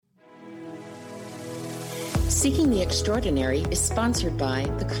Seeking the Extraordinary is sponsored by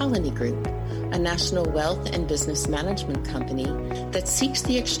The Colony Group, a national wealth and business management company that seeks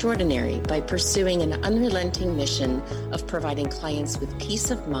the extraordinary by pursuing an unrelenting mission of providing clients with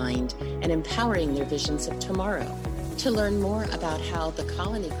peace of mind and empowering their visions of tomorrow. To learn more about how The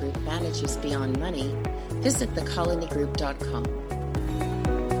Colony Group manages beyond money, visit thecolonygroup.com.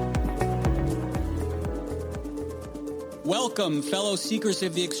 Welcome, fellow seekers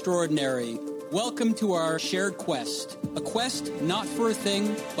of the extraordinary. Welcome to our shared quest. A quest not for a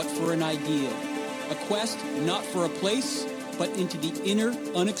thing, but for an ideal. A quest not for a place, but into the inner,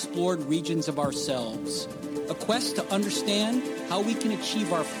 unexplored regions of ourselves. A quest to understand how we can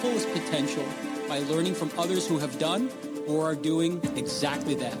achieve our fullest potential by learning from others who have done or are doing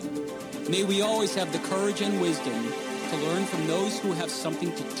exactly that. May we always have the courage and wisdom to learn from those who have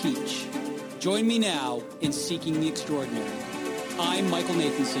something to teach. Join me now in Seeking the Extraordinary. I'm Michael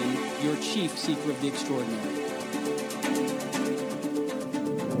Nathanson, your Chief Seeker of the Extraordinary.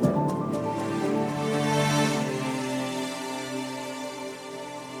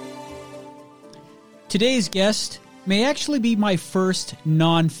 Today's guest may actually be my first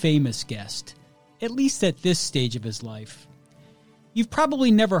non-famous guest, at least at this stage of his life. You've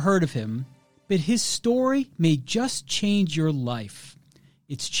probably never heard of him, but his story may just change your life.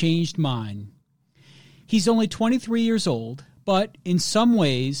 It's changed mine. He's only 23 years old, but in some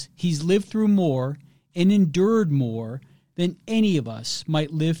ways, he's lived through more and endured more than any of us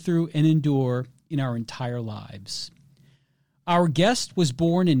might live through and endure in our entire lives. Our guest was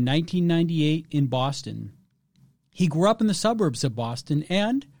born in 1998 in Boston. He grew up in the suburbs of Boston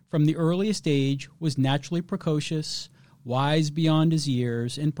and, from the earliest age, was naturally precocious, wise beyond his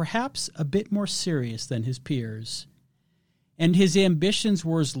years, and perhaps a bit more serious than his peers. And his ambitions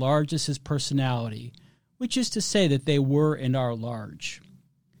were as large as his personality, which is to say that they were and are large.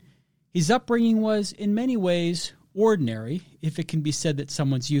 His upbringing was, in many ways, ordinary, if it can be said that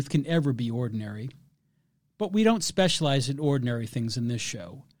someone's youth can ever be ordinary. But we don't specialize in ordinary things in this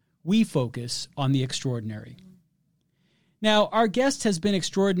show. We focus on the extraordinary. Now, our guest has been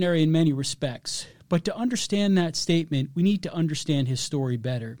extraordinary in many respects, but to understand that statement, we need to understand his story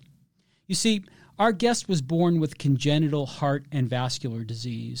better. You see, our guest was born with congenital heart and vascular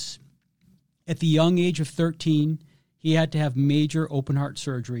disease. At the young age of 13, he had to have major open-heart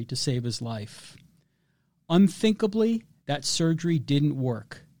surgery to save his life. Unthinkably, that surgery didn't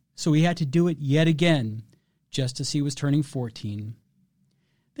work, so he had to do it yet again, just as he was turning 14.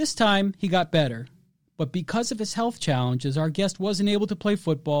 This time, he got better, but because of his health challenges, our guest wasn't able to play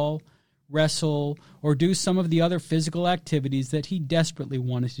football, wrestle, or do some of the other physical activities that he desperately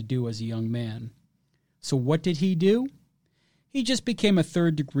wanted to do as a young man. So what did he do? He just became a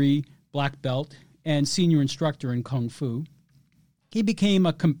third-degree black belt and senior instructor in Kung Fu. He became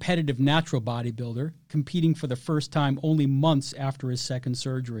a competitive natural bodybuilder, competing for the first time only months after his second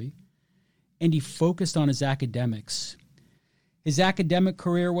surgery. And he focused on his academics. His academic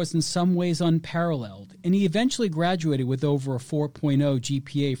career was in some ways unparalleled, and he eventually graduated with over a 4.0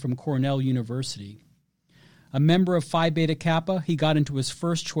 GPA from Cornell University. A member of Phi Beta Kappa, he got into his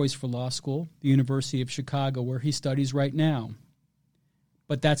first choice for law school, the University of Chicago, where he studies right now.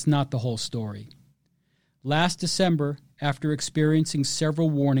 But that's not the whole story. Last December, after experiencing several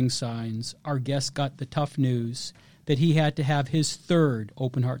warning signs, our guest got the tough news that he had to have his third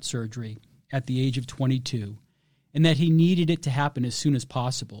open-heart surgery at the age of 22, and that he needed it to happen as soon as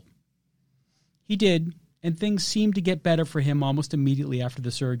possible. He did, and things seemed to get better for him almost immediately after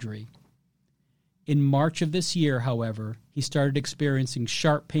the surgery. In March of this year, however, he started experiencing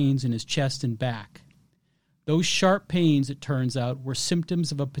sharp pains in his chest and back. Those sharp pains, it turns out, were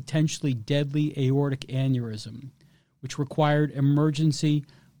symptoms of a potentially deadly aortic aneurysm, which required emergency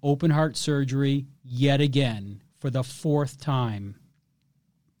open-heart surgery yet again for the fourth time.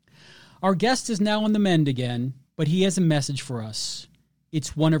 Our guest is now on the mend again, but he has a message for us.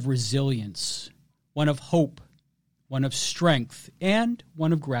 It's one of resilience, one of hope, one of strength, and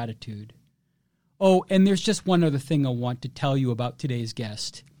one of gratitude. Oh, and there's just one other thing I want to tell you about today's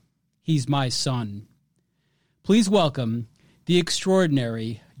guest. He's my son. Please welcome the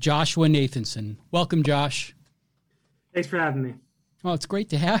extraordinary Joshua Nathanson. Welcome, Josh. Thanks for having me. Oh, it's great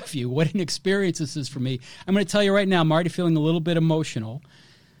to have you. What an experience this is for me. I'm going to tell you right now, I'm already feeling a little bit emotional,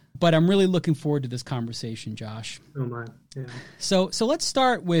 but I'm really looking forward to this conversation, Josh. Oh, my. Yeah. So let's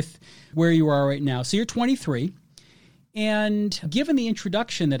start with where you are right now. So you're 23, and given the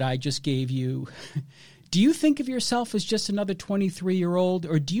introduction that I just gave you, do you think of yourself as just another 23-year-old,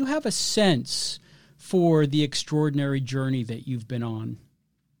 or do you have a sense for the extraordinary journey that you've been on?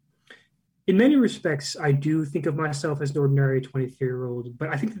 In many respects, I do think of myself as an ordinary 23-year-old, but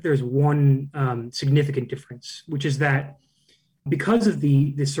I think that there's one significant difference, which is that because of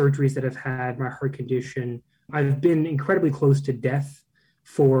the surgeries that I've had, my heart condition, I've been incredibly close to death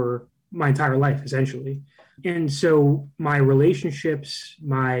for my entire life, essentially. And so my relationships,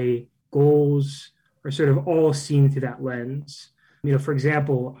 my goals are sort of all seen through that lens. For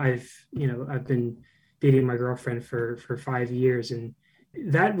example, I've been dating my girlfriend for 5 years, and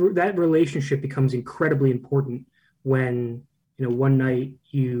that relationship becomes incredibly important when one night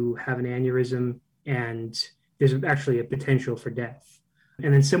you have an aneurysm and there's actually a potential for death.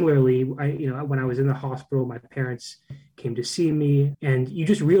 And then similarly, when I was in the hospital, my parents came to see me, and you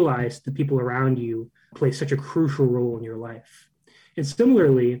just realize the people around you play such a crucial role in your life. And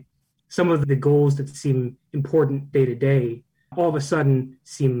similarly, some of the goals that seem important day to day all of a sudden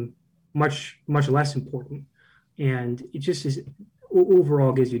seem much, much less important. And it just is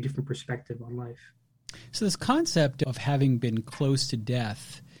overall gives you a different perspective on life. So this concept of having been close to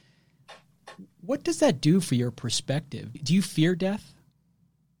death, what does that do for your perspective? Do you fear death?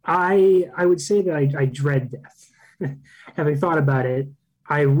 I would say that I dread death. Having thought about it,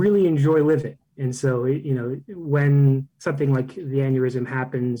 I really enjoy living. And so, when something like the aneurysm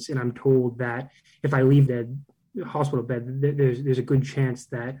happens and I'm told that if I leave the hospital bed, there's a good chance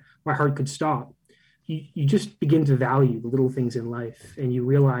that my heart could stop, you just begin to value the little things in life, and you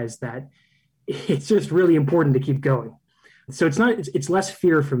realize that it's just really important to keep going. So it's less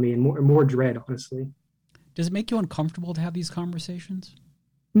fear for me and more dread, honestly. Does it make you uncomfortable to have these conversations?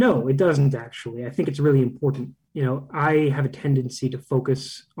 No, it doesn't actually. I think it's really important. I have a tendency to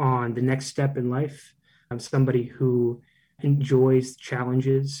focus on the next step in life. I'm somebody who enjoys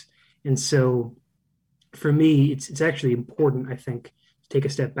challenges. And so for me, it's actually important, I think, to take a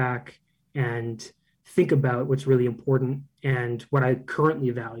step back and think about what's really important and what I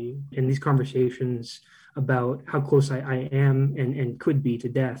currently value. In these conversations about how close I am and could be to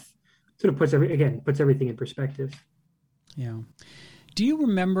death sort of puts everything in perspective. Yeah. Do you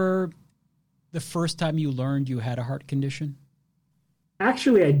remember the first time you learned you had a heart condition?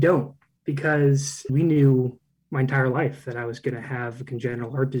 Actually, I don't, because we knew my entire life that I was going to have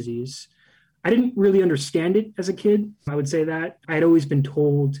congenital heart disease. I didn't really understand it as a kid. I would say that. I had always been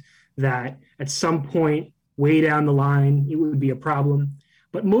told that at some point, way down the line, it would be a problem.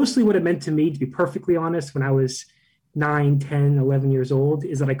 But mostly what it meant to me, to be perfectly honest, when I was 9, 10, 11 years old,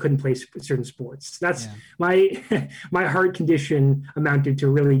 is that I couldn't play certain sports. That's my heart condition amounted to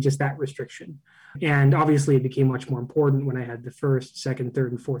really just that restriction. And obviously it became much more important when I had the first, second,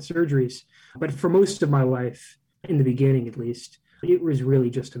 third, and fourth surgeries. But for most of my life, in the beginning at least, it was really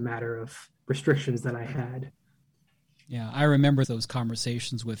just a matter of restrictions that I had. Yeah, I remember those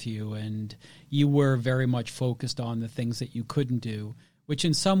conversations with you, and you were very much focused on the things that you couldn't do, which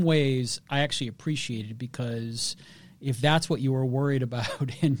in some ways I actually appreciated, because if that's what you were worried about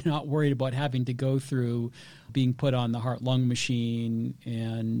and not worried about having to go through being put on the heart-lung machine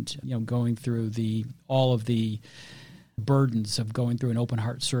and going through all of the burdens of going through an open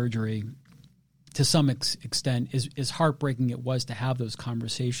heart surgery, to some extent, as heartbreaking it was to have those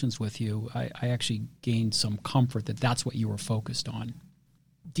conversations with you, I actually gained some comfort that that's what you were focused on.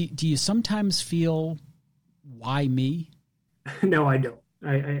 Do you sometimes feel, why me? No, I don't.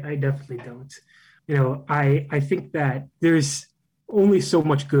 I definitely don't. I think that there's only so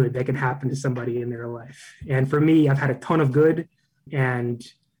much good that can happen to somebody in their life. And for me, I've had a ton of good and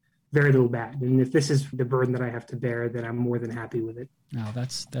very little bad. And if this is the burden that I have to bear, then I'm more than happy with it. No,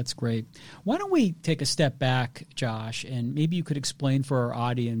 that's great. Why don't we take a step back, Josh, and maybe you could explain for our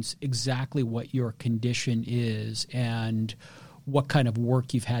audience exactly what your condition is and what kind of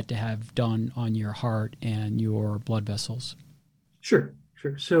work you've had to have done on your heart and your blood vessels. Sure.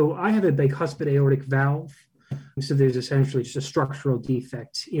 So I have a bicuspid aortic valve. So there's essentially just a structural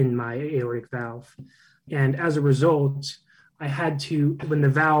defect in my aortic valve. And as a result, I had to, when the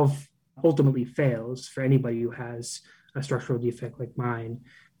valve ultimately fails, for anybody who has a structural defect like mine,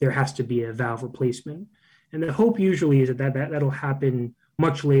 there has to be a valve replacement. And the hope usually is that'll happen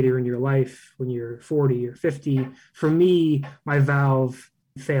much later in your life, when you're 40 or 50. For me, my valve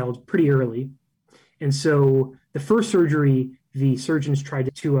failed pretty early. And so the first surgery, the surgeons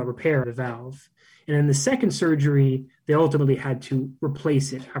tried to repair the valve. And in the second surgery, they ultimately had to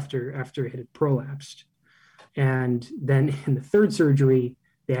replace it after it had prolapsed. And then in the third surgery,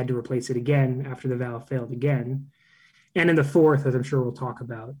 they had to replace it again after the valve failed again. And in the fourth, as I'm sure we'll talk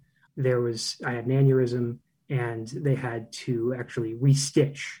about, I had an aneurysm, and they had to actually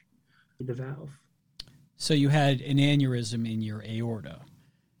restitch the valve. So you had an aneurysm in your aorta.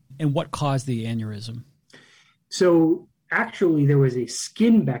 And what caused the aneurysm? So actually, there was a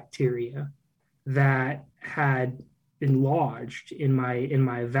skin bacteria that had been lodged in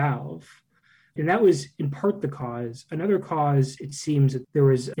my valve. And that was in part the cause. Another cause, it seems that there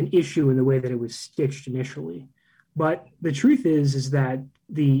was an issue in the way that it was stitched initially. But the truth is that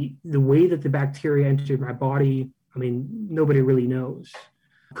the way that the bacteria entered my body, I mean, nobody really knows.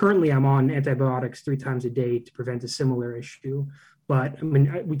 Currently, I'm on antibiotics 3 times a day to prevent a similar issue. But I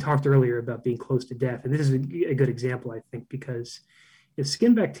mean, we talked earlier about being close to death, and this is a good example, I think, because if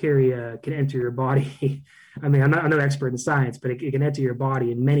skin bacteria can enter your body, I mean, I'm no expert in science, but it can enter your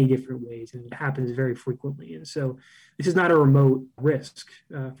body in many different ways, and it happens very frequently. And so this is not a remote risk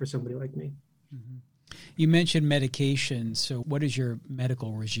for somebody like me. Mm-hmm. You mentioned medication. So what is your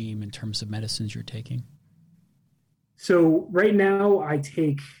medical regime in terms of medicines you're taking? So right now I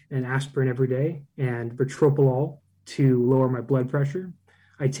take an aspirin every day and Vertropolol to lower my blood pressure.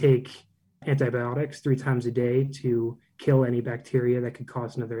 I take antibiotics 3 times a day to kill any bacteria that could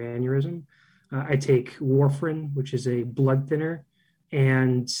cause another aneurysm. I take warfarin, which is a blood thinner,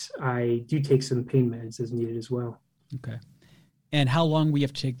 and I do take some pain meds as needed as well. Okay. And how long will you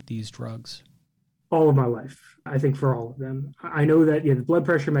have to take these drugs? All of my life, I think, for all of them. I know that the blood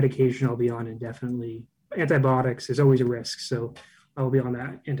pressure medication I'll be on indefinitely. Antibiotics, there's always a risk, so I'll be on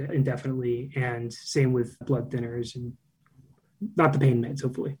that indefinitely. And same with blood thinners and not the pain meds,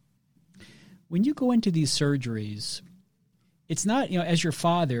 hopefully. When you go into these surgeries, it's not, as your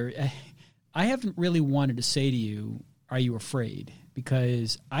father, I haven't really wanted to say to you, are you afraid?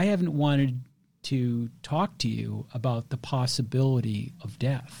 Because I haven't wanted to talk to you about the possibility of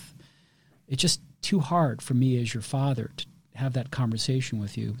death. It's just too hard for me as your father to have that conversation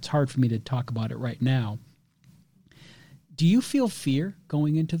with you. It's hard for me to talk about it right now. Do you feel fear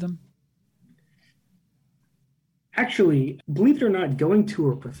going into them? Actually, believe it or not, going to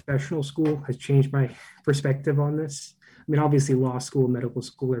a professional school has changed my perspective on this. I mean, obviously law school and medical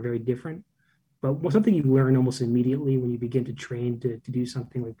school are very different, but something you learn almost immediately when you begin to train to do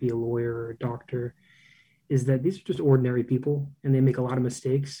something like be a lawyer or a doctor is that these are just ordinary people and they make a lot of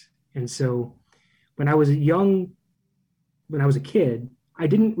mistakes. And so when I was a kid, I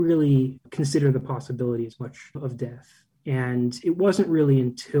didn't really consider the possibility as much of death. And it wasn't really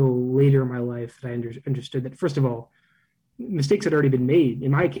until later in my life that I understood that, first of all, mistakes had already been made in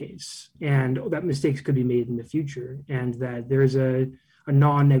my case, and that mistakes could be made in the future, and that there's a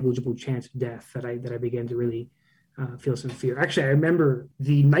non-negligible chance of death that I began to really feel some fear. Actually, I remember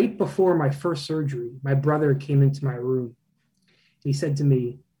the night before my first surgery, my brother came into my room. He said to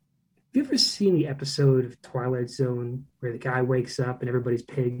me, have you ever seen the episode of Twilight Zone where the guy wakes up and everybody's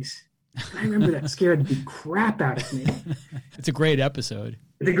pigs? I remember that scared the crap out of me. It's a great episode.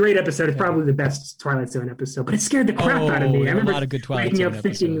 It's a great episode. It's probably the best Twilight Zone episode, but it scared the crap out of me. There are a lot of good Twilight Zone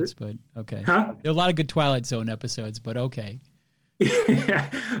episodes, but okay. Huh? There are a lot of good Twilight Zone episodes, but okay. Yeah.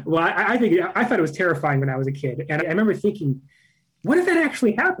 Well, I thought it was terrifying when I was a kid. And I remember thinking, what if that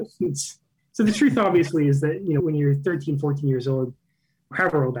actually happens? So the truth obviously is that, when you're 13, 14 years old,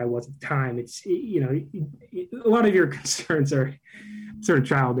 however old I was at the time, it's, a lot of your concerns are sort of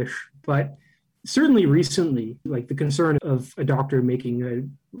childish, but certainly recently, like the concern of a doctor making a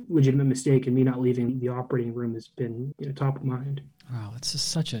legitimate mistake and me not leaving the operating room has been top of mind. Wow, it's just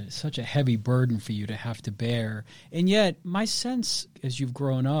such a heavy burden for you to have to bear. And yet my sense as you've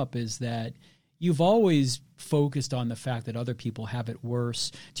grown up is that you've always focused on the fact that other people have it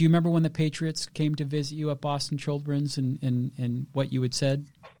worse. Do you remember when the Patriots came to visit you at Boston Children's and what you had said?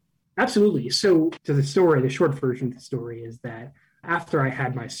 Absolutely. So the short version of the story is that after I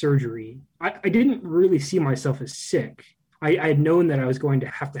had my surgery, I didn't really see myself as sick. I had known that I was going to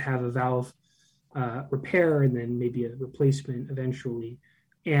have a valve repair and then maybe a replacement eventually.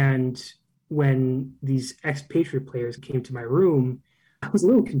 And when these ex-Patriot players came to my room, I was a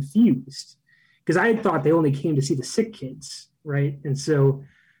little confused because I had thought they only came to see the sick kids, right? And so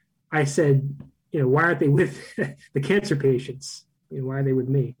I said, why aren't they with the cancer patients? Why are they with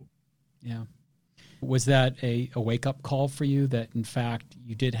me? Yeah. Was that a wake-up call for you that, in fact,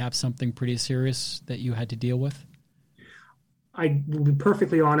 you did have something pretty serious that you had to deal with? I will be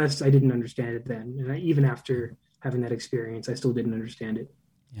perfectly honest, I didn't understand it then. And even after having that experience, I still didn't understand it.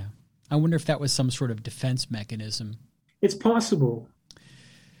 Yeah. I wonder if that was some sort of defense mechanism. It's possible.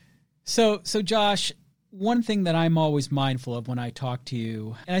 So Josh, one thing that I'm always mindful of when I talk to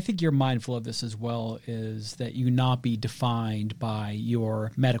you, and I think you're mindful of this as well, is that you not be defined by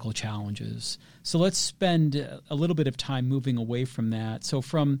your medical challenges. So let's spend a little bit of time moving away from that. So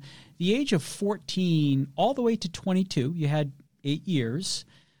from the age of 14 all the way to 22, you had 8 years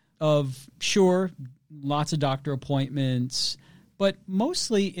of, sure, lots of doctor appointments, but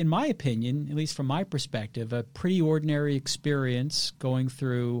mostly, in my opinion, at least from my perspective, a pretty ordinary experience going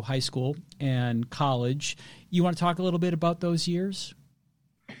through high school and college. You want to talk a little bit about those years?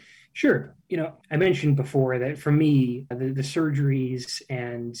 Sure. I mentioned before that for me, the surgeries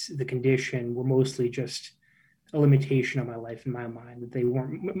and the condition were mostly just a limitation of my life in my mind, that they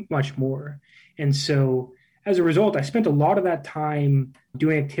weren't much more. And so as a result, I spent a lot of that time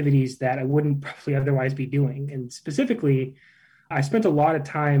doing activities that I wouldn't probably otherwise be doing. And specifically, I spent a lot of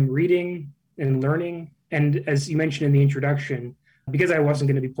time reading and learning. And as you mentioned in the introduction, because I wasn't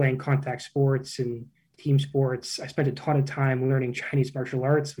going to be playing contact sports and team sports, I spent a ton of time learning Chinese martial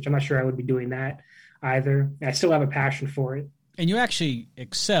arts, which I'm not sure I would be doing that either. I still have a passion for it. And you actually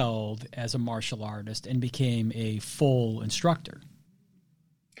excelled as a martial artist and became a full instructor.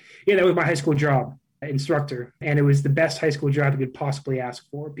 Yeah, that was my high school job, instructor. And it was the best high school job you could possibly ask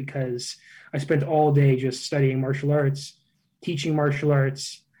for because I spent all day just studying martial arts, teaching martial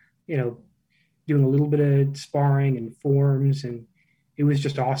arts, doing a little bit of sparring and forms, and it was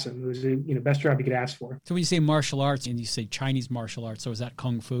just awesome. It was the best job you could ask for. So when you say martial arts and you say Chinese martial arts, so is that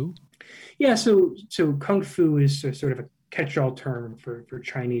Kung Fu? Yeah, so Kung Fu is sort of a catch-all term for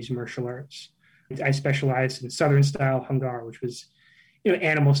Chinese martial arts. I specialized in Southern style Hung Gar, which was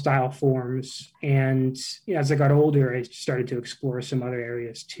animal style forms. And as I got older, I started to explore some other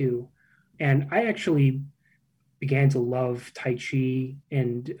areas too. And I actually began to love Tai Chi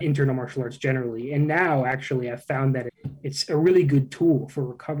and internal martial arts generally. And now actually I've found that it's a really good tool for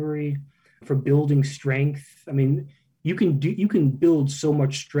recovery, for building strength. I mean, you can build so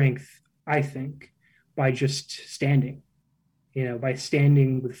much strength, I think, by just standing, by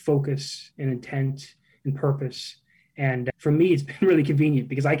standing with focus and intent and purpose. And for me, it's been really convenient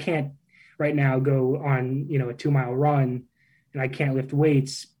because I can't right now go on, a 2-mile run and I can't lift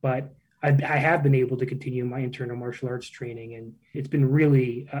weights, but I have been able to continue my internal martial arts training, and it's been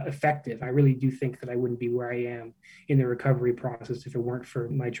really effective. I really do think that I wouldn't be where I am in the recovery process if it weren't for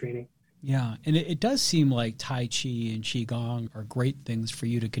my training. Yeah, and it does seem like Tai Chi and Qigong are great things for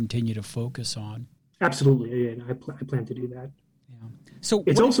you to continue to focus on. Absolutely, yeah, I plan to do that. Yeah. So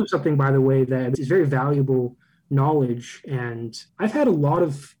it's also something, by the way, that is very valuable knowledge, and I've had a lot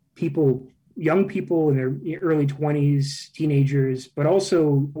of people, young people in their early 20s, teenagers, but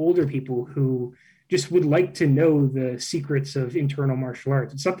also older people who just would like to know the secrets of internal martial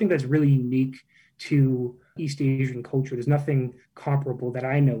arts. It's something that's really unique to East Asian culture. There's nothing comparable that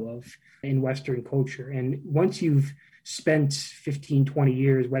I know of in Western culture. And once you've spent 15, 20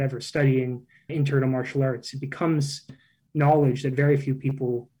 years, whatever, studying internal martial arts, it becomes knowledge that very few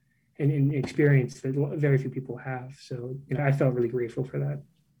people and experience that very few people have. So I felt really grateful for that.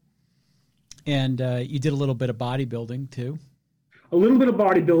 And you did a little bit of bodybuilding too. A little bit of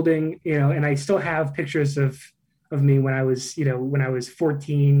bodybuilding, and I still have pictures of me when I was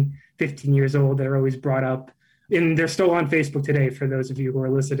 14, 15 years old that are always brought up, and they're still on Facebook today for those of you who are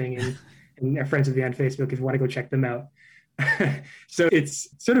listening and are friends with me on Facebook if you want to go check them out. So it's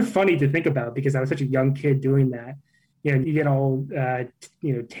sort of funny to think about because I was such a young kid doing that. You get all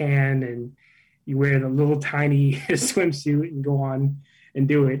tan and you wear the little tiny swimsuit and go on and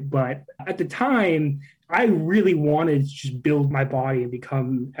do it. But at the time, I really wanted to just build my body and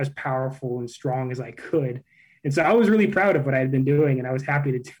become as powerful and strong as I could. And so I was really proud of what I had been doing, and I was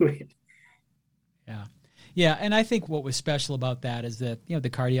happy to do it. Yeah. Yeah, and I think what was special about that is that, the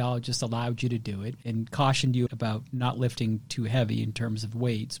cardiologist allowed you to do it and cautioned you about not lifting too heavy in terms of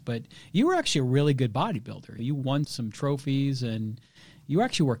weights. But you were actually a really good bodybuilder. You won some trophies, and you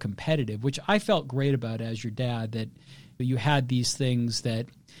actually were competitive, which I felt great about as your dad, that you had these things that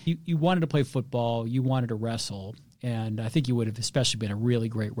you wanted to play football, you wanted to wrestle, and I think you would have especially been a really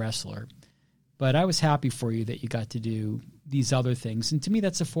great wrestler. But I was happy for you that you got to do these other things. And to me,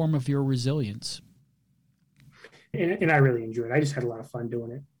 that's a form of your resilience. And I really enjoyed it. I just had a lot of fun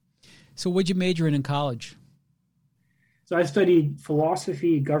doing it. So what'd you major in college? So I studied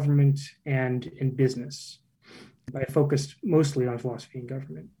philosophy, government, and business. I focused mostly on philosophy and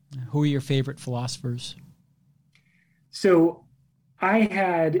government. Who are your favorite philosophers? So I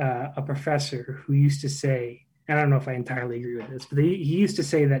had a professor who used to say, and I don't know if I entirely agree with this, but he used to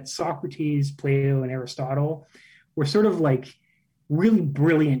say that Socrates, Plato, and Aristotle were sort of like really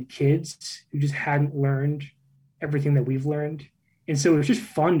brilliant kids who just hadn't learned everything that we've learned. And so it was just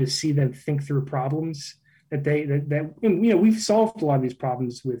fun to see them think through problems that we've solved a lot of these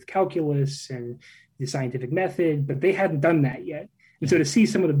problems with calculus and the scientific method, but they hadn't done that yet. And so to see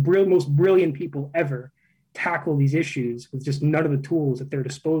some of the most brilliant people ever tackle these issues with just none of the tools at their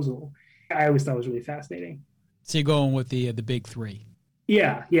disposal, I always thought was really fascinating. So you're going with the big three.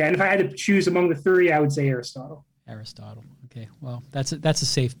 Yeah. And if I had to choose among the three, I would say Aristotle. Aristotle. Okay, well, that's a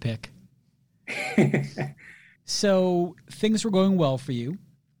safe pick. So things were going well for you,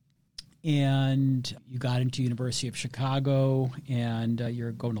 and you got into University of Chicago, and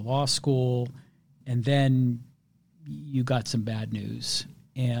you're going to law school, and then you got some bad news.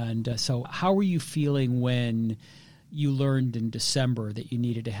 And so how were you feeling when you learned in December that you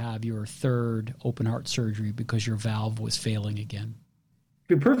needed to have your third open heart surgery because your valve was failing again?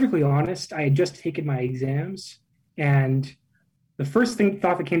 To be perfectly honest, I had just taken my exams, and the first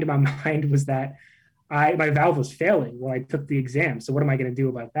thought that came to my mind was that my valve was failing while I took the exam. So what am I going to do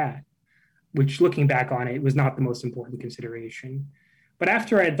about that? Which, looking back on it, was not the most important consideration. But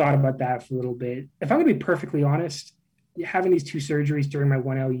after I had thought about that for a little bit, if I'm going to be perfectly honest, having these two surgeries during my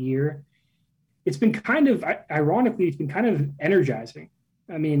 1L year, it's been kind of, ironically, it's been kind of energizing.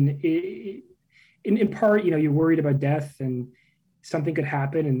 I mean, in part, you're worried about death and something could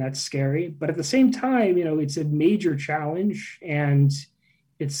happen, and that's scary. But at the same time, it's a major challenge, and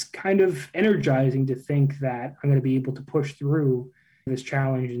it's kind of energizing to think that I'm going to be able to push through this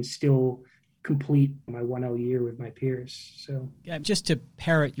challenge and still complete my 1L year with my peers. So, yeah, just to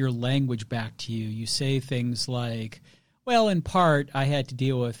parrot your language back to you, you say things like, well, in part, I had to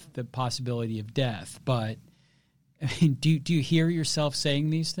deal with the possibility of death. But I mean, do you hear yourself saying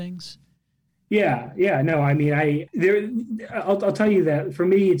these things? Yeah. No, I mean, I'll tell you that for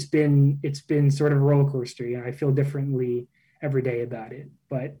me, it's been sort of a roller coaster. I feel differently every day about it.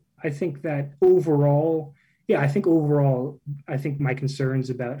 But I think that overall, I think my concerns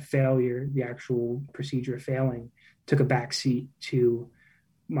about failure, the actual procedure failing, took a backseat to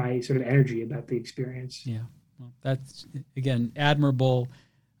my sort of energy about the experience. Yeah. Well, that's, again, admirable.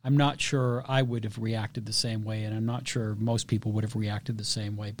 I'm not sure I would have reacted the same way, and I'm not sure most people would have reacted the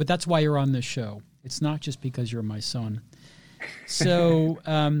same way. But that's why you're on this show. It's not just because you're my son. So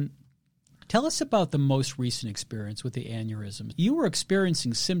tell us about the most recent experience with the aneurysm. You were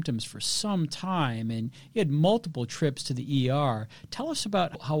experiencing symptoms for some time, and you had multiple trips to the ER. Tell us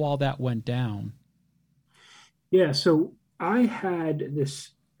about how all that went down. Yeah, so I had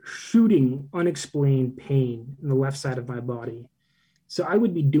this shooting, unexplained pain in the left side of my body. So I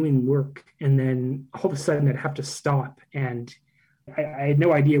would be doing work, and then all of a sudden I'd have to stop. And I had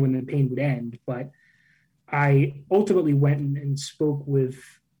no idea when the pain would end, but I ultimately went and spoke with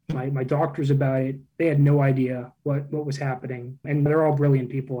my doctors about it. They had no idea what was happening. And they're all brilliant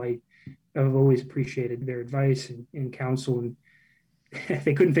people. I've always appreciated their advice and counsel, and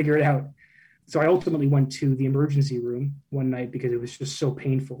they couldn't figure it out. So I ultimately went to the emergency room one night because it was just so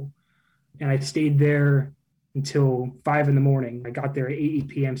painful. And I stayed there until 5 a.m. I got there at 8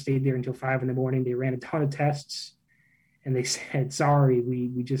 p.m., stayed there until 5 a.m. They ran a ton of tests, and they said, sorry,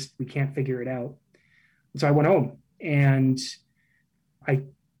 we can't figure it out. So I went home, and I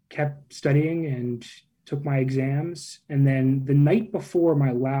kept studying and took my exams. And then the night before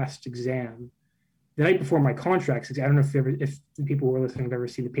my last exam, the night before my contracts, I don't know if the people who are listening have ever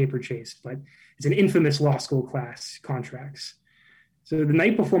seen The Paper Chase, but it's an infamous law school class, contracts. So the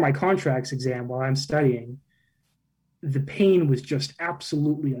night before my contracts exam, while I'm studying, the pain was just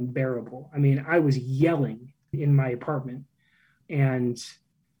absolutely unbearable. I mean, I was yelling in my apartment, and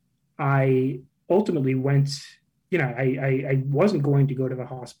I ultimately went, I wasn't going to go to the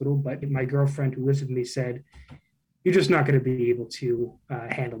hospital, but my girlfriend who lives with me said, you're just not going to be able to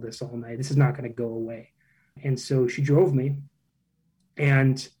handle this all night. This is not going to go away. And so she drove me,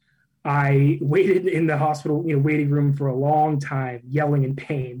 and I waited in the hospital, waiting room for a long time, yelling in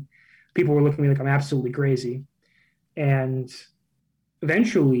pain. People were looking at me like I'm absolutely crazy. And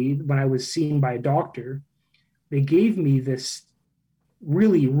eventually, when I was seen by a doctor, they gave me this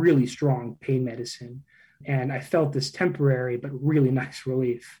really, really strong pain medicine. And I felt this temporary but really nice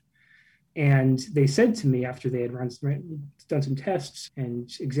relief. And they said to me after they had done some tests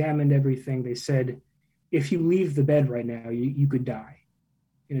and examined everything, they said, if you leave the bed right now, you could die.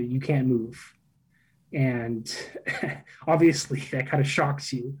 You can't move. And obviously that kind of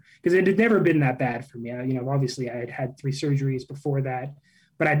shocks you because it had never been that bad for me. Obviously I had had 3 surgeries before that,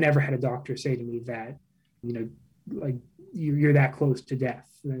 but I'd never had a doctor say to me that, like you're that close to death.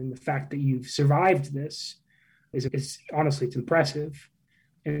 And the fact that you've survived this is honestly, it's impressive.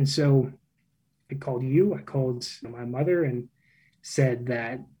 And so I called you, I called my mother and said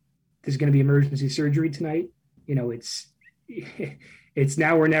that there's going to be emergency surgery tonight. It's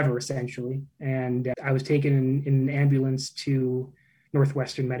now or never, essentially. And I was taken in an ambulance to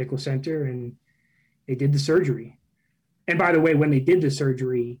Northwestern Medical Center, and they did the surgery. And by the way, when they did the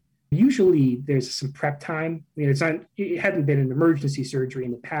surgery, usually there's some prep time. It hadn't been an emergency surgery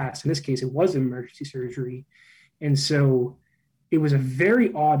in the past. In this case, it was an emergency surgery. And so it was a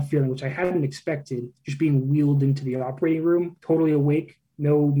very odd feeling, which I hadn't expected, just being wheeled into the operating room, totally awake,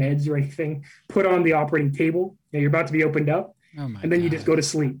 no meds or anything, put on the operating table. You're about to be opened up, and then God. you just go to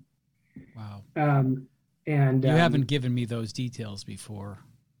sleep. Wow. And you haven't given me those details before.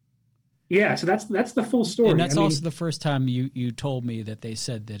 Yeah, so that's the full story. And that's also the first time you told me that they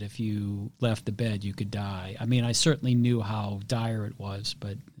said that if you left the bed, you could die. I mean, I certainly knew how dire it was,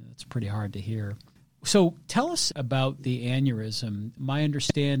 but it's pretty hard to hear. So tell us about the aneurysm. My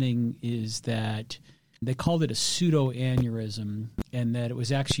understanding is that they called it a pseudoaneurysm and that it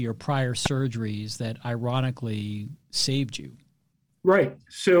was actually your prior surgeries that ironically saved you. Right.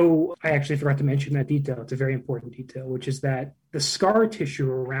 So I actually forgot to mention that detail. It's a very important detail, which is that the scar tissue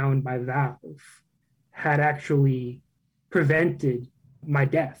around my valve had actually prevented my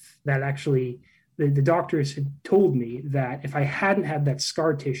death. That actually, the doctors had told me that if I hadn't had that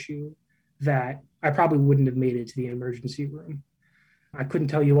scar tissue, that I probably wouldn't have made it to the emergency room. I couldn't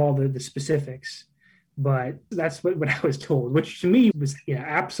tell you all the specifics, but that's what I was told, which to me was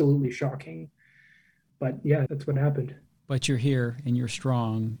absolutely shocking. But yeah, that's what happened. But you're here and you're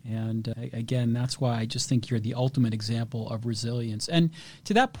strong. And again, that's why I just think you're the ultimate example of resilience. And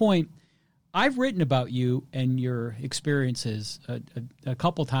to that point, I've written about you and your experiences a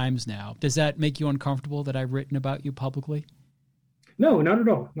couple times now. Does that make you uncomfortable that I've written about you publicly? No, not at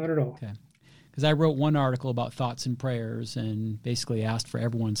all. Not at all. Okay. Because I wrote one article about thoughts and prayers and basically asked for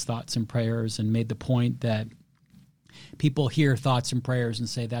everyone's thoughts and prayers and made the point that people hear thoughts and prayers and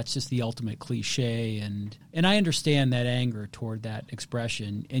say that's just the ultimate cliche. And I understand that anger toward that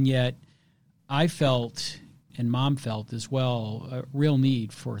expression. And yet I felt, and Mom felt as well, a real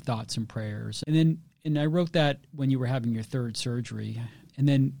need for thoughts and prayers. And I wrote that when you were having your third surgery. And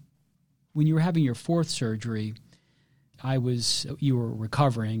then when you were having your fourth surgery, you were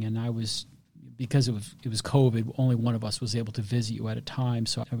recovering, and I was, because it was COVID, only one of us was able to visit you at a time.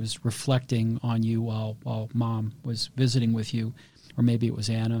 So I was reflecting on you while Mom was visiting with you, or maybe it was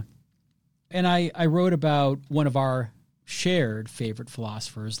Anna. And I wrote about one of our shared favorite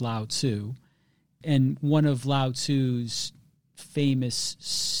philosophers, Lao Tzu. And one of Lao Tzu's famous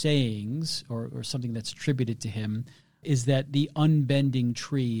sayings, or something that's attributed to him, is that the unbending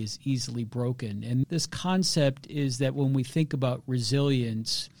tree is easily broken. And this concept is that when we think about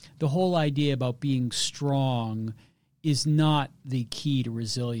resilience, the whole idea about being strong is not the key to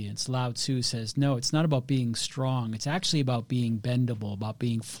resilience. Lao Tzu says, no, it's not about being strong. It's actually about being bendable, about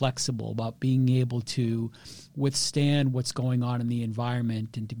being flexible, about being able to withstand what's going on in the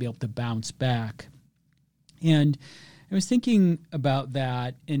environment and to be able to bounce back. And I was thinking about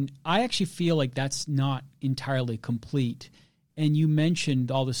that, and I actually feel like that's not entirely complete. And you mentioned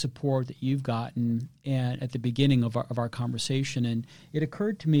all the support that you've gotten at the beginning of our conversation, and it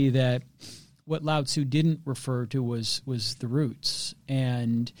occurred to me that what Lao Tzu didn't refer to was the roots,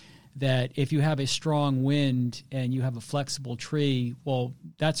 and that if you have a strong wind and you have a flexible tree, well,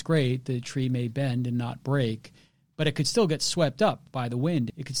 that's great. The tree may bend and not break, but it could still get swept up by the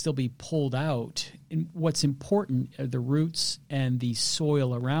wind. It could still be pulled out. And what's important are the roots and the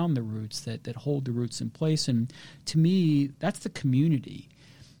soil around the roots that hold the roots in place. And to me, that's the community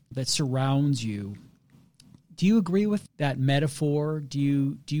that surrounds you. Do you agree with that metaphor? Do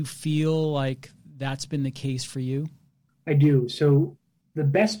you feel like that's been the case for you? I do. So the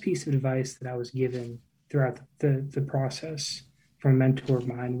best piece of advice that I was given throughout the process from a mentor of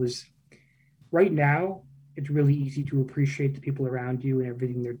mine was, right now, it's really easy to appreciate the people around you and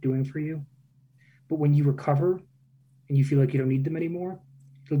everything they're doing for you. But when you recover and you feel like you don't need them anymore,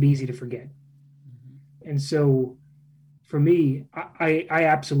 it'll be easy to forget. Mm-hmm. And so for me, I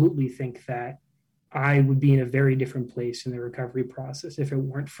absolutely think that I would be in a very different place in the recovery process if it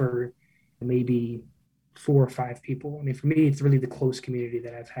weren't for maybe 4 or 5 people. I mean, for me, it's really the close community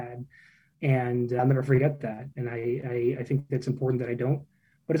that I've had. And I'll never forget that. And I think that's important that I don't.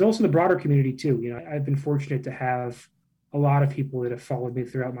 But it's also the broader community too. You know, I've been fortunate to have a lot of people that have followed me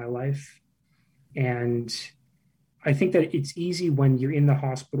throughout my life. And I think that it's easy when you're in the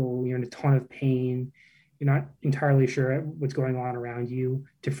hospital, you're in a ton of pain, you're not entirely sure what's going on around you,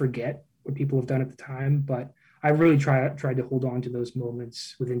 to forget what people have done at the time. But I really tried to hold on to those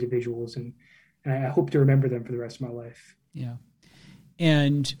moments with individuals, and I hope to remember them for the rest of my life. Yeah.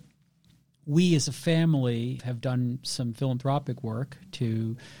 And we as a family have done some philanthropic work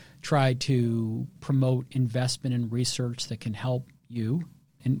to try to promote investment in research that can help you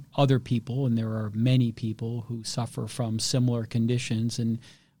and other people, and there are many people who suffer from similar conditions. And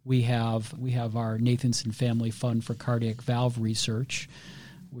we have our Nathanson Family Fund for Cardiac Valve Research,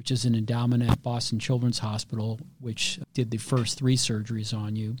 which is an endowment at Boston Children's Hospital, which did the first 3 surgeries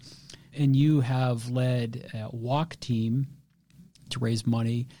on you. And you have led a walk team to raise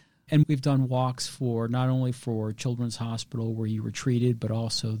money. And we've done walks for not only for Children's Hospital where you were treated, but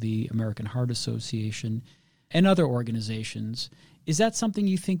also the American Heart Association and other organizations. Is that something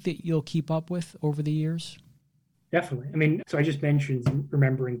you think that you'll keep up with over the years? Definitely. I mean, so I just mentioned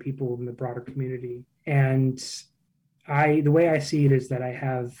remembering people in the broader community. And the way I see it is that I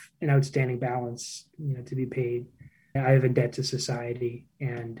have an outstanding balance, to be paid. I have a debt to society,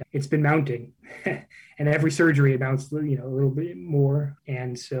 and it's been mounting. And every surgery it mounts, a little bit more.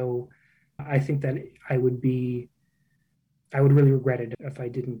 And so I think that I would really regret it if I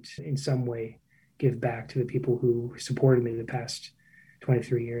didn't in some way give back to the people who supported me the past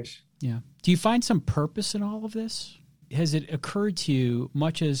 23 years. Yeah. Do you find some purpose in all of this? Has it occurred to you,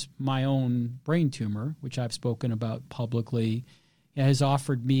 much as my own brain tumor, which I've spoken about publicly, has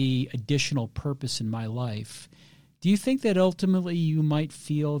offered me additional purpose in my life? Do you think that ultimately you might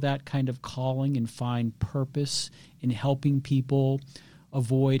feel that kind of calling and find purpose in helping people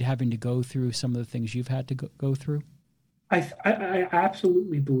avoid having to go through some of the things you've had to go through? I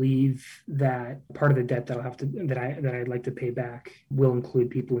absolutely believe that part of the debt that I'd like to pay back will include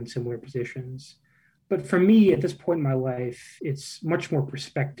people in similar positions. But for me, at this point in my life, it's much more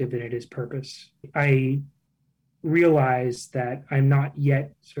perspective than it is purpose. I realize that I'm not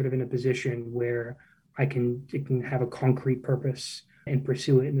yet sort of in a position where it can have a concrete purpose and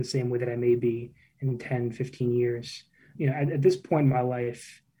pursue it in the same way that I may be in 10, 15 years. At this point in my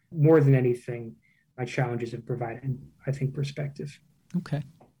life, more than anything, my challenges have provided, I think, perspective. Okay.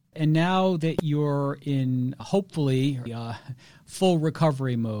 And now that you're in, hopefully, full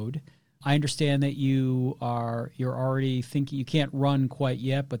recovery mode, I understand that you're already thinking, you can't run quite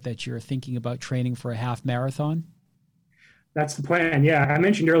yet, but that you're thinking about training for a half marathon? That's the plan. Yeah. I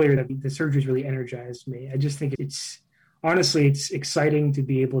mentioned earlier that the surgeries really energized me. I just think it's exciting to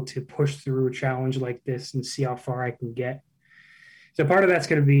be able to push through a challenge like this and see how far I can get. So part of that's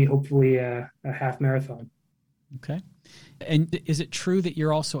going to be hopefully a half marathon. Okay. And is it true that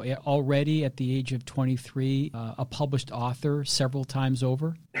you're also already at the age of 23 a published author several times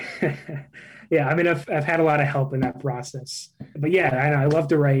over? Yeah, I mean, I've had a lot of help in that process. But yeah, I love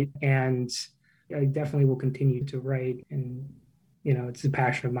to write, and I definitely will continue to write. And, it's a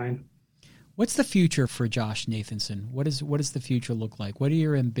passion of mine. What's the future for Josh Nathanson? What does the future look like? What are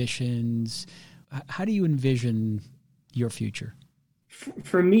your ambitions? How do you envision your future?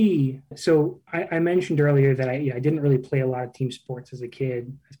 For me, so I mentioned earlier that I didn't really play a lot of team sports as a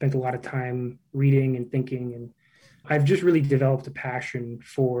kid. I spent a lot of time reading and thinking, and I've just really developed a passion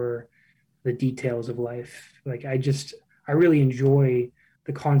for the details of life. Like I really enjoy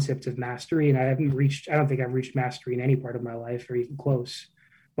the concept of mastery, and I don't think I've reached mastery in any part of my life or even close.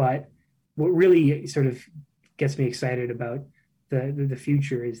 But what really sort of gets me excited about the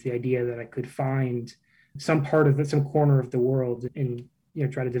future is the idea that I could find some corner of the world and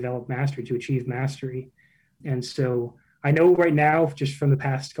try to develop mastery, to achieve mastery. And so I know right now, just from the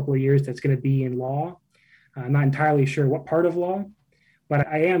past couple of years, that's going to be in law. I'm not entirely sure what part of law, but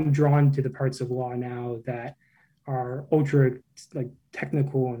I am drawn to the parts of law now that are ultra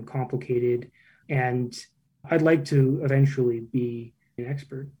technical and complicated. And I'd like to eventually be an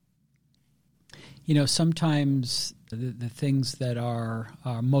expert. Sometimes the things that are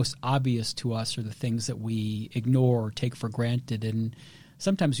most obvious to us are the things that we ignore or take for granted. And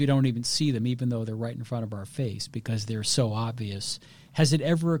sometimes we don't even see them, even though they're right in front of our face, because they're so obvious. Has it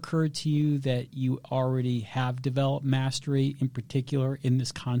ever occurred to you that you already have developed mastery, in particular, in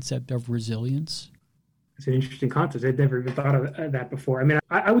this concept of resilience? It's an interesting concept. I'd never even thought of that before. I mean,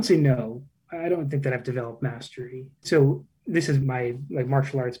 I would say no. I don't think that I've developed mastery. So this is my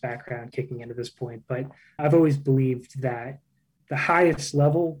martial arts background kicking into this point, but I've always believed that the highest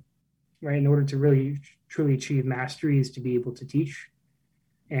level, right, in order to really truly achieve mastery is to be able to teach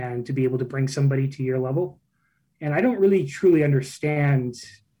and to be able to bring somebody to your level. And I don't really truly understand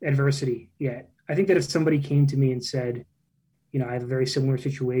adversity yet. I think that if somebody came to me and said, I have a very similar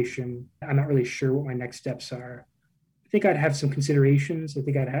situation, I'm not really sure what my next steps are, I think I'd have some considerations. I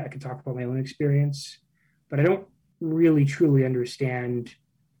think I could talk about my own experience, but I don't really truly understand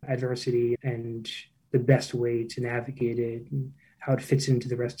adversity and the best way to navigate it and how it fits into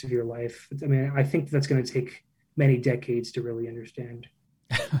the rest of your life. I mean, I think that's going to take many decades to really understand.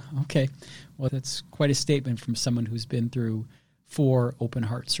 Okay. Well, that's quite a statement from someone who's been through 4 open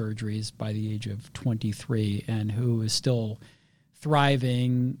heart surgeries by the age of 23 and who is still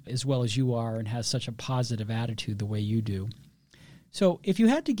thriving as well as you are and has such a positive attitude the way you do. So if you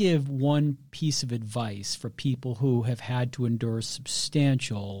had to give one piece of advice for people who have had to endure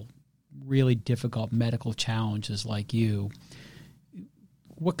substantial, really difficult medical challenges like you,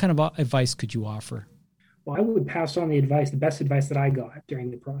 what kind of advice could you offer? Well, I would pass on the advice, the best advice that I got during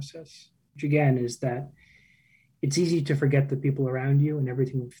the process, which again is that it's easy to forget the people around you and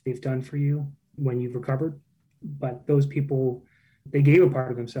everything they've done for you when you've recovered. But those people, they gave a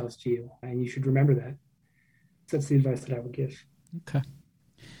part of themselves to you, and you should remember that. That's the advice that I would give. Okay.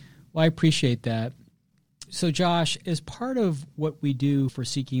 Well, I appreciate that. So, Josh, as part of what we do for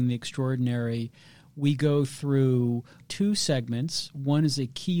Seeking the Extraordinary, we go through two segments. One is a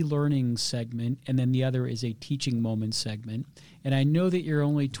key learning segment, and then the other is a teaching moment segment. And I know that you're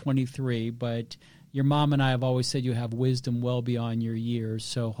only 23, but your mom and I have always said you have wisdom well beyond your years.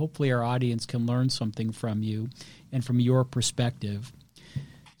 So hopefully our audience can learn something from you and from your perspective.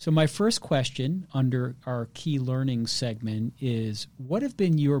 So my first question under our key learning segment is, what have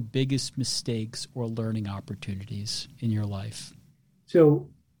been your biggest mistakes or learning opportunities in your life? So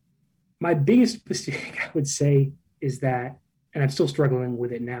my biggest mistake, I would say, is that, and I'm still struggling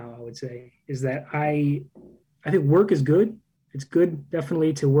with it now, I would say, is that I think work is good. It's good,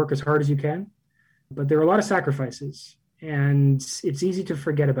 definitely, to work as hard as you can, but there are a lot of sacrifices, and it's easy to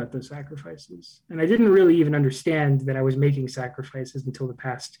forget about those sacrifices. And I didn't really even understand that I was making sacrifices until the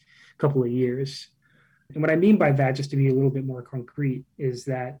past couple of years. And what I mean by that, just to be a little bit more concrete, is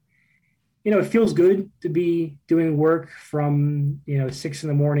that, it feels good to be doing work from, 6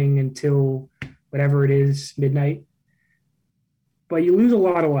 a.m. until whatever it is, midnight, but you lose a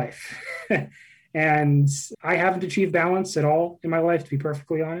lot of life. And I haven't achieved balance at all in my life, to be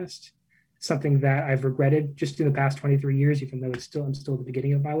perfectly honest. Something that I've regretted just in the past 23 years, even though I'm still at the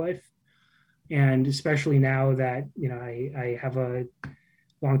beginning of my life. And especially now that, I have a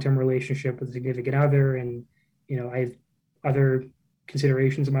long-term relationship with a significant other, and, I have other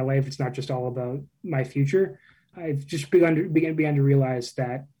considerations in my life. It's not just all about my future. I've just begun to realize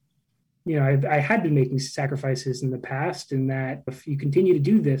that, I had been making sacrifices in the past, and that if you continue to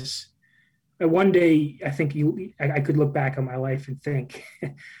do this, one day I think I could look back on my life and think,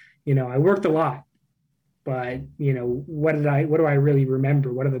 I worked a lot, but what do I really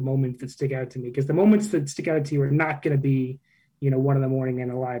remember? What are the moments that stick out to me? Because the moments that stick out to you are not going to be, 1 a.m. in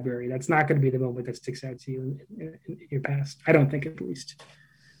a library. That's not going to be the moment that sticks out to you in your past. I don't think, at least.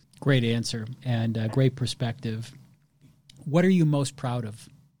 Great answer and great perspective. What are you most proud of?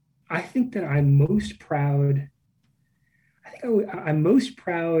 I think that I'm most proud. I'm most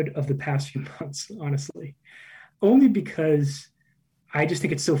proud of the past few months, honestly, only because I just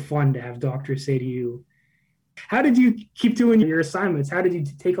think it's so fun to have doctors say to you, how did you keep doing your assignments? How did you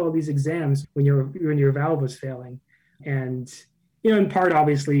take all these exams when your valve was failing? And, in part,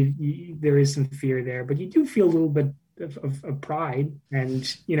 obviously, there is some fear there, but you do feel a little bit of pride.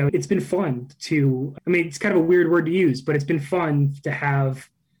 And, it's been fun it's kind of a weird word to use, but it's been fun to have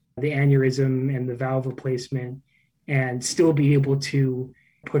the aneurysm and the valve replacement and still be able to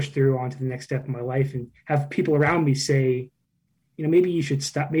push through onto the next step of my life and have people around me say, maybe you should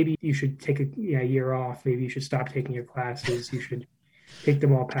stop. Maybe you should take a year off. Maybe you should stop taking your classes. You should take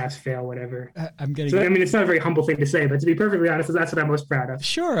them all pass, fail, whatever. It's not a very humble thing to say, but to be perfectly honest, that's what I'm most proud of.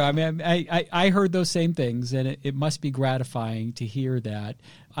 Sure. I mean, I heard those same things, and it must be gratifying to hear that.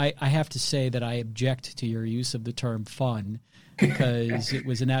 I have to say that I object to your use of the term fun, because it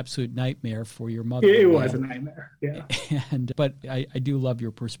was an absolute nightmare for your mother. It was a nightmare, yeah. But I do love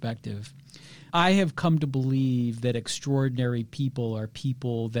your perspective. I have come to believe that extraordinary people are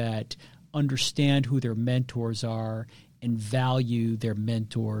people that understand who their mentors are and value their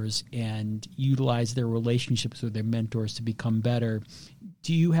mentors and utilize their relationships with their mentors to become better.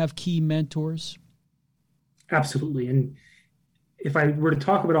 Do you have key mentors? Absolutely. And if I were to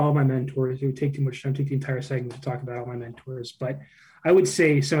talk about all my mentors, it would take too much time, take the entire segment to talk about all my mentors. But I would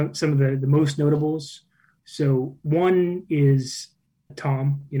say some of the most notables. So one is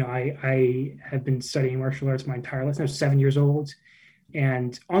Tom. I have been studying martial arts my entire life. I was 7 years old.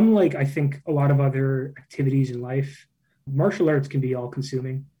 And unlike, I think, a lot of other activities in life, martial arts can be all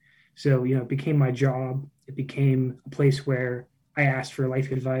consuming. So, it became my job. It became a place where I asked for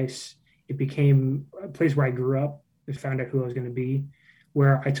life advice. It became a place where I grew up and found out who I was going to be,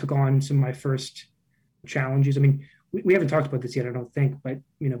 where I took on some of my first challenges. I mean, we haven't talked about this yet, I don't think, but,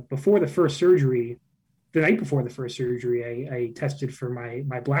 before the first surgery, the night before the first surgery, I tested for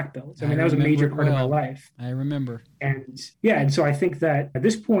my black belt. I mean, that was a major part of my life. I remember. And so I think that at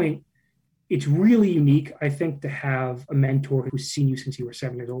this point, it's really unique, I think, to have a mentor who's seen you since you were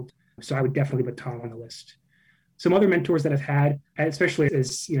 7 years old. So I would definitely put Tom on the list. Some other mentors that I've had, especially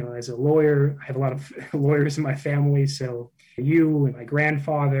as a lawyer, I have a lot of lawyers in my family. So you and my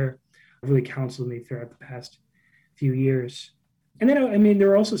grandfather have really counseled me throughout the past few years. And then,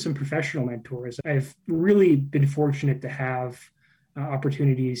 there are also some professional mentors. I've really been fortunate to have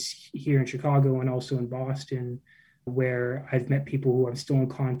opportunities here in Chicago and also in Boston, where I've met people who I'm still in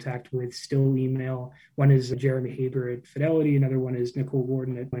contact with, still email. One is Jeremy Haber at Fidelity, another one is Nicole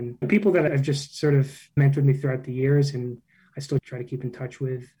Warden at Win. People that have just sort of mentored me throughout the years, and I still try to keep in touch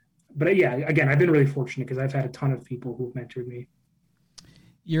with. But yeah, again, I've been really fortunate because I've had a ton of people who've mentored me.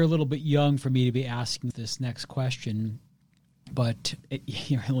 You're a little bit young for me to be asking this next question, but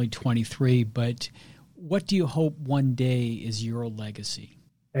you're only 23. But what do you hope one day is your legacy?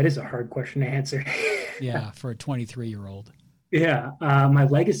 That is a hard question to answer. Yeah, for a 23-year-old. Yeah, my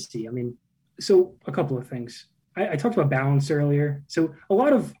legacy. I mean, so a couple of things. I talked about balance earlier. So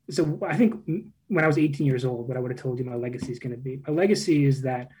I think when I was 18 years old, what I would have told you my legacy is going to be. My legacy is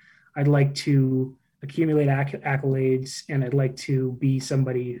that I'd like to accumulate accolades, and I'd like to be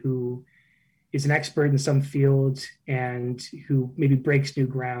somebody who is an expert in some field and who maybe breaks new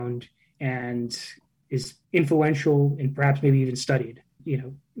ground and is influential and perhaps maybe even studied,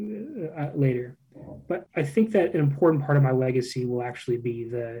 later. But I think that an important part of my legacy will actually be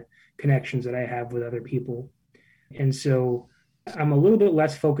the connections that I have with other people. And so I'm a little bit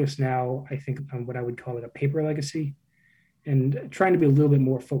less focused now, I think, on what I would call it a paper legacy, and trying to be a little bit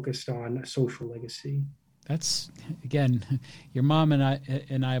more focused on a social legacy. That's, again, your mom and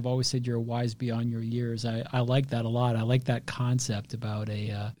I have always said you're wise beyond your years. I like that a lot. I like that concept about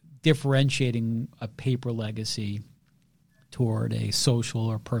differentiating a paper legacy toward a social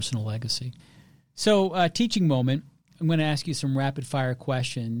or personal legacy. So, teaching moment, I'm going to ask you some rapid fire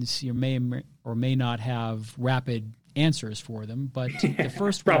questions. You may or may not have rapid answers for them, but the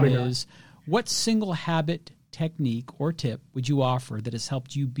first one is, what single habit, technique, or tip would you offer that has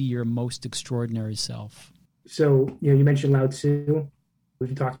helped you be your most extraordinary self? So, you mentioned Lao Tzu. We've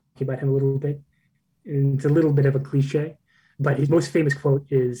been talking about him a little bit. And it's a little bit of a cliche, but his most famous quote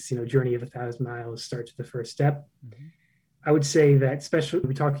is, journey of 1,000 miles starts with the first step. Mm-hmm. I would say that, especially when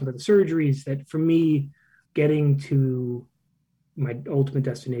we're talking about the surgeries, that for me, getting to my ultimate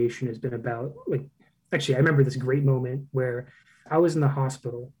destination has been about, I remember this great moment where I was in the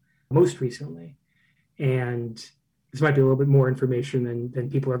hospital most recently, and this might be a little bit more information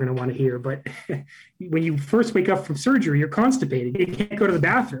than people are going to want to hear, but when you first wake up from surgery, you're constipated. You can't go to the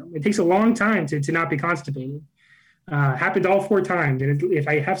bathroom. It takes a long time to not be constipated. Happened all 4 times. And if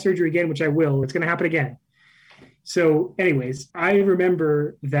I have surgery again, which I will, it's going to happen again. So anyways, I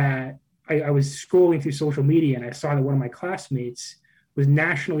remember that I was scrolling through social media and I saw that one of my classmates was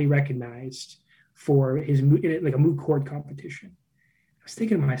nationally recognized for his a moot court competition. I was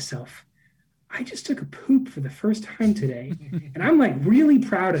thinking to myself, I just took a poop for the first time today, and I'm really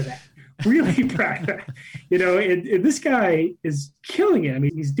proud of that. Really proud of that. And this guy is killing it. I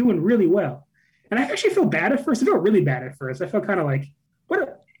mean, he's doing really well. And I actually felt bad at first. I felt really bad at first. I felt kind of like,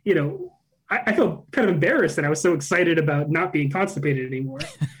 I felt kind of embarrassed that I was so excited about not being constipated anymore.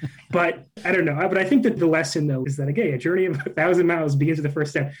 But I don't know. But I think that the lesson, though, is that, again, a journey of 1,000 miles begins with the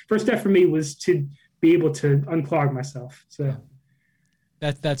first step. First step for me was to be able to unclog myself. So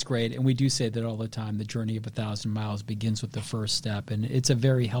that's great. And we do say that all the time. The journey of 1,000 miles begins with the first step. And it's a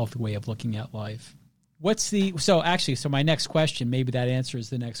very healthy way of looking at life. So my next question, maybe that answers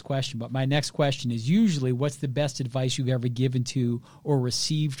the next question, but my next question is usually, what's the best advice you've ever given to or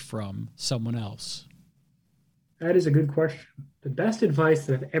received from someone else? That is a good question. The best advice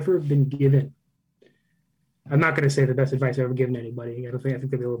that I've ever been given. I'm not going to say the best advice I've ever given anybody. I think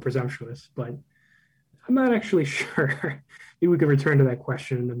they'd be a little presumptuous, but I'm not actually sure. Maybe we could return to that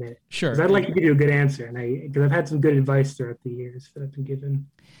question in a minute. Sure. Because I'd like to give you a good answer, because I've had some good advice throughout the years that I've been given.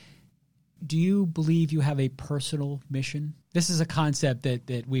 Do you believe you have a personal mission? This is a concept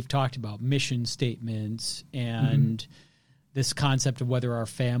that we've talked about, mission statements, and this concept of whether our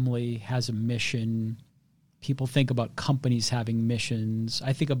family has a mission. People think about companies having missions.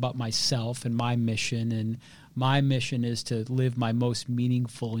 I think about myself and my mission is to live my most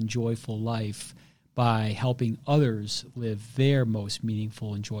meaningful and joyful life by helping others live their most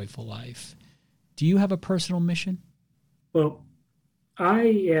meaningful and joyful life. Do you have a personal mission? Well, I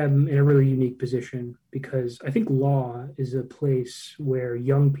am in a really unique position because I think law is a place where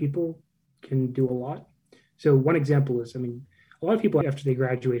young people can do a lot. So one example is, a lot of people, after they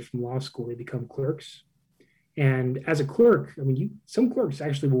graduate from law school, they become clerks. And as a clerk, some clerks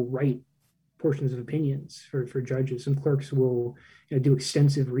actually will write portions of opinions for judges. Some clerks will do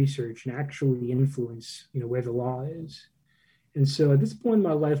extensive research and actually influence where the law is. And so at this point in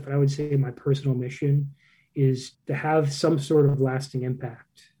my life, I would say my personal mission is to have some sort of lasting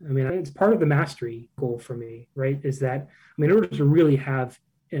impact. It's part of the mastery goal for me, right? Is that, in order to really have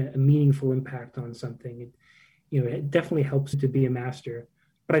a meaningful impact on something, it definitely helps to be a master.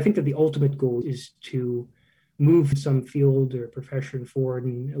 But I think that the ultimate goal is to move some field or profession forward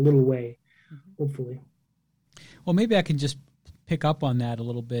in a little way, hopefully. Well, maybe I can just pick up on that a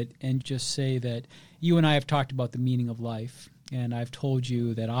little bit and just say that you and I have talked about the meaning of life, and I've told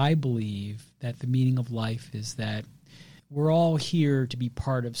you that I believe that the meaning of life is that we're all here to be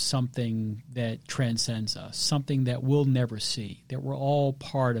part of something that transcends us, something that we'll never see, that we're all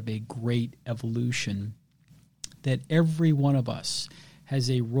part of a great evolution, that every one of us has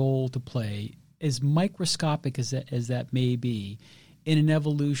a role to play, as microscopic as that may be, in an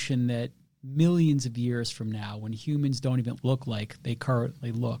evolution that millions of years from now, when humans don't even look like they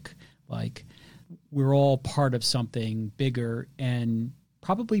currently look like, we're all part of something bigger and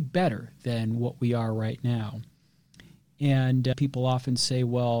probably better than what we are right now. And people often say,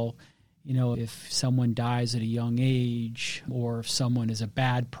 well, you know, if someone dies at a young age or if someone is a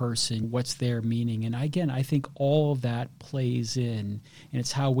bad person, what's their meaning? And again, I think all of that plays in, and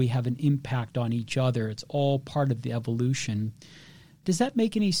it's how we have an impact on each other. It's all part of the evolution. Does that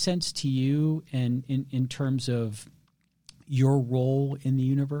make any sense to you and in terms of your role in the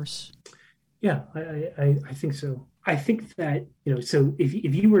universe? Yeah, I think so. I think that, you know, so if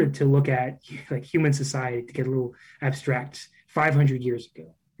you were to look at like human society, to get a little abstract, 500 years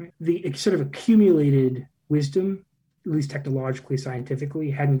ago, right, the sort of accumulated wisdom, at least technologically,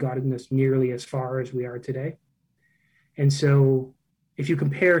 scientifically, hadn't gotten us nearly as far as we are today. And so if you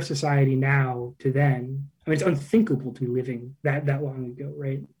compare society now to then, I mean, it's unthinkable to be living that long ago,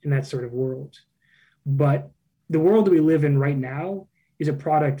 right, in that sort of world. But the world that we live in right now is a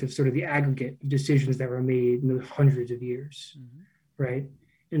product of sort of the aggregate of decisions that were made in the hundreds of years, right?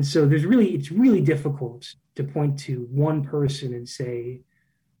 And so it's really difficult to point to one person and say,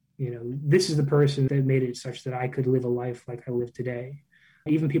 you know, this is the person that made it such that I could live a life like I live today.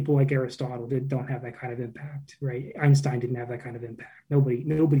 Even people like Aristotle that don't have that kind of impact, right? Einstein didn't have that kind of impact.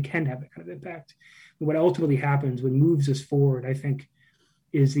 Nobody can have that kind of impact. But what ultimately happens, what moves us forward, I think,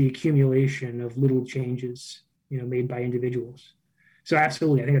 is the accumulation of little changes, you know, made by individuals. So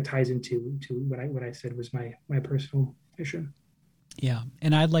absolutely, I think it ties into what I said was my personal mission. Yeah,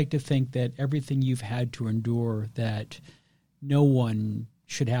 and I'd like to think that everything you've had to endure that no one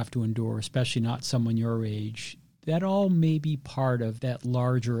should have to endure, especially not someone your age, that all may be part of that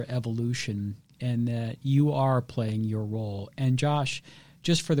larger evolution and that you are playing your role. And Josh,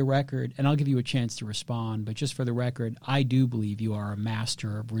 just for the record, and I'll give you a chance to respond, but just for the record, I do believe you are a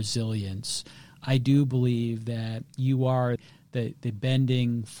master of resilience. I do believe that you are the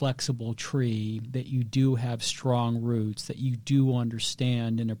bending, flexible tree, that you do have strong roots, that you do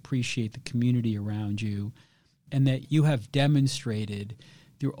understand and appreciate the community around you, and that you have demonstrated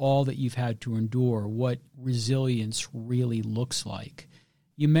through all that you've had to endure what resilience really looks like.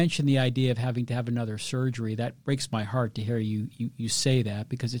 You mentioned the idea of having to have another surgery. That breaks my heart to hear you say that,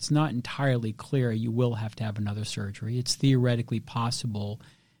 because it's not entirely clear you will have to have another surgery. It's theoretically possible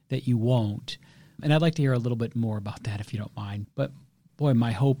that you won't. And I'd like to hear a little bit more about that if you don't mind. But boy,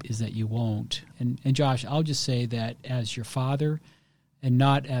 my hope is that you won't. And Josh, I'll just say that as your father, and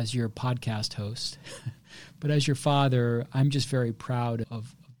not as your podcast host, but as your father, I'm just very proud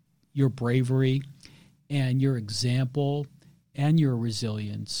of your bravery and your example and your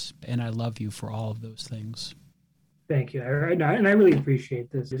resilience. And I love you for all of those things. Thank you. And I really appreciate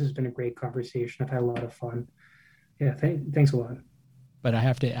this. This has been a great conversation. I've had a lot of fun. Yeah, thanks a lot. But I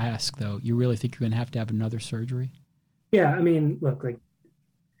have to ask, though, you really think you're going to have another surgery? Yeah, I mean, look, like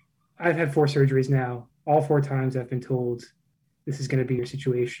I've had 4 surgeries now. All 4 times I've been told this is going to be your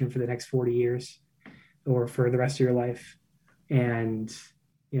situation for the next 40 years or for the rest of your life. And,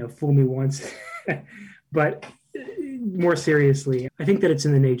 you know, fool me once. But more seriously, I think that it's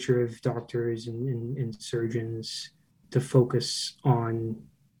in the nature of doctors and surgeons to focus on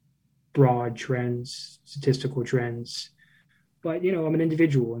broad trends, statistical trends. But, you know, I'm an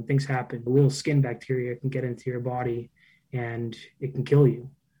individual and things happen. A little skin bacteria can get into your body and it can kill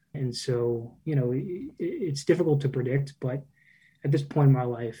you. And so, you know, it's difficult to predict, but at this point in my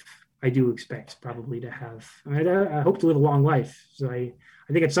life, I do expect probably to have, I hope to live a long life. So I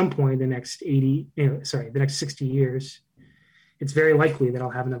think at some point in the next the next 60 years, it's very likely that I'll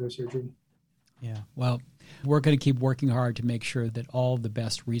have another surgery. Yeah. Well, we're going to keep working hard to make sure that all the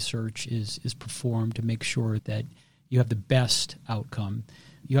best research is performed to make sure that you have the best outcome.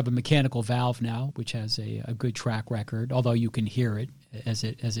 You have a mechanical valve now, which has a good track record, although you can hear it as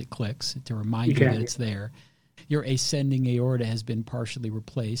it clicks to remind you that it's there. Your ascending aorta has been partially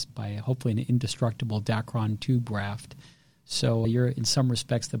replaced by hopefully an indestructible Dacron tube graft. So you're in some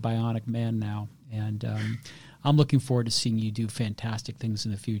respects the bionic man now. And I'm looking forward to seeing you do fantastic things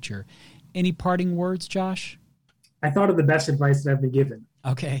in the future. Any parting words, Josh? I thought of the best advice that I've been given.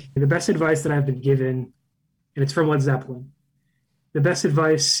 Okay. The best advice that I've been given and it's from Led Zeppelin. The best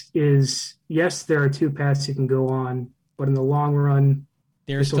advice is, yes, there are two paths you can go on, but in the long run,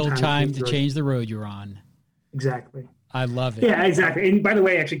 there's still time to change the road you're on. Exactly. I love it. Yeah, exactly. And by the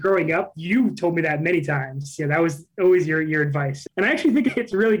way, actually, growing up, you told me that many times. Yeah, that was always your advice. And I actually think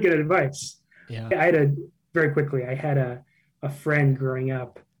it's really good advice. Yeah. I had a friend growing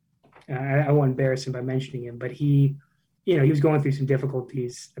up. I won't embarrass him by mentioning him, but he was going through some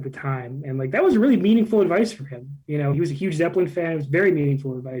difficulties at the time. And like, that was really meaningful advice for him. He was a huge Zeppelin fan. It was very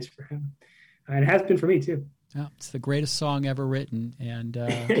meaningful advice for him. And it has been for me too. Yeah, it's the greatest song ever written, and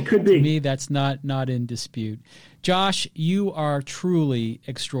it could be. To me, that's not in dispute. Josh, you are truly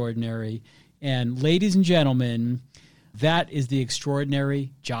extraordinary, and ladies and gentlemen, that is the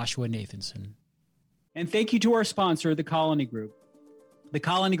extraordinary Joshua Nathanson. And thank you to our sponsor, The Colony Group. The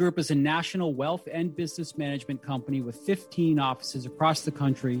Colony Group is a national wealth and business management company with 15 offices across the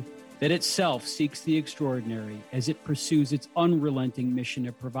country that itself seeks the extraordinary as it pursues its unrelenting mission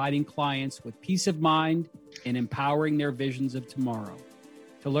of providing clients with peace of mind and empowering their visions of tomorrow.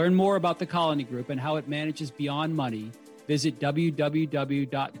 To learn more about The Colony Group and how it manages beyond money, visit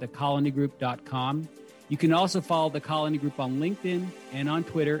www.thecolonygroup.com. You can also follow The Colony Group on LinkedIn and on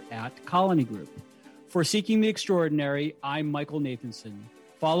Twitter @Colony Group. For Seeking the Extraordinary, I'm Michael Nathanson.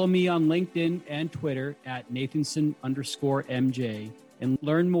 Follow me on LinkedIn and Twitter @Nathanson_MJ and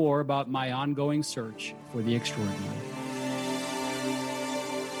learn more about my ongoing search for the extraordinary.